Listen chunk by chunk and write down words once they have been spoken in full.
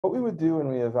What we would do when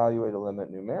we evaluate a limit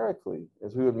numerically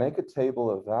is we would make a table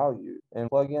of values and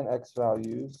plug in x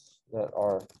values that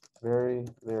are very,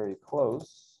 very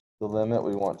close to the limit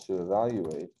we want to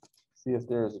evaluate. See if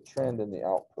there is a trend in the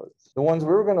outputs. The ones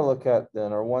we were going to look at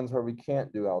then are ones where we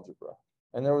can't do algebra.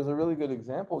 And there was a really good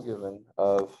example given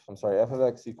of, f of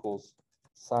x equals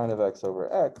sine of x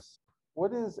over x.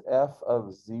 What is f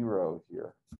of 0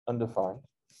 here? Undefined.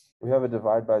 We have a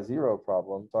divide by 0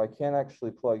 problem, so I can't actually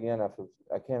plug in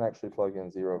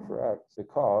 0 for x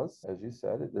because, as you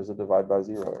said, there's a divide by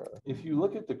 0 error. If you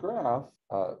look at the graph,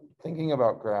 thinking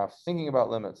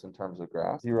about limits in terms of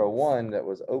graphs, 0, 1 that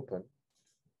was open.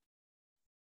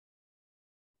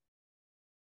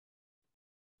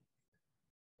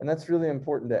 And that's really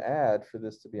important to add for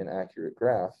this to be an accurate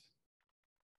graph.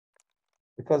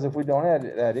 Because if we don't add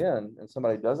that in and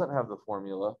somebody doesn't have the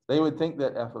formula, they would think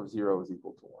that f of 0 is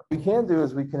equal to 1. What we can do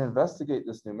is we can investigate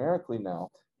this numerically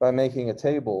now by making a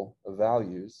table of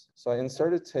values. So I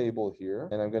insert a table here,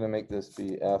 and I'm going to make this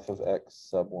be f of x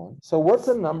sub 1. So what's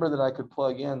a number that I could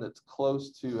plug in that's close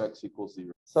to x equals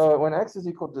 0? So when x is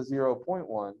equal to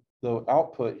 0.1, the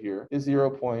output here is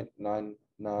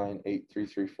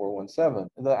 0.998333417.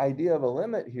 The idea of a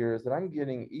limit here is that I'm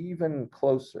getting even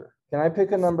closer. Can I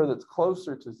pick a number that's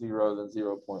closer to 0 than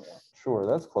 0.1? Sure,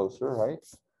 that's closer, right?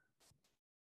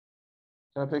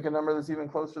 Can I pick a number that's even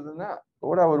closer than that? But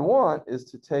what I would want is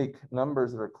to take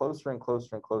numbers that are closer and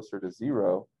closer and closer to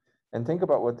 0 and think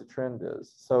about what the trend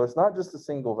is. So it's not just a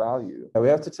single value. Now we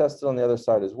have to test it on the other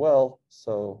side as well.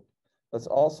 So let's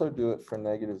also do it for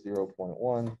negative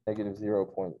 0.1, negative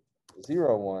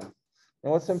 0.01.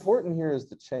 And what's important here is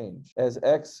the change. As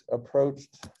x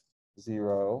approached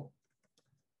 0,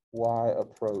 y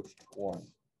approached 1.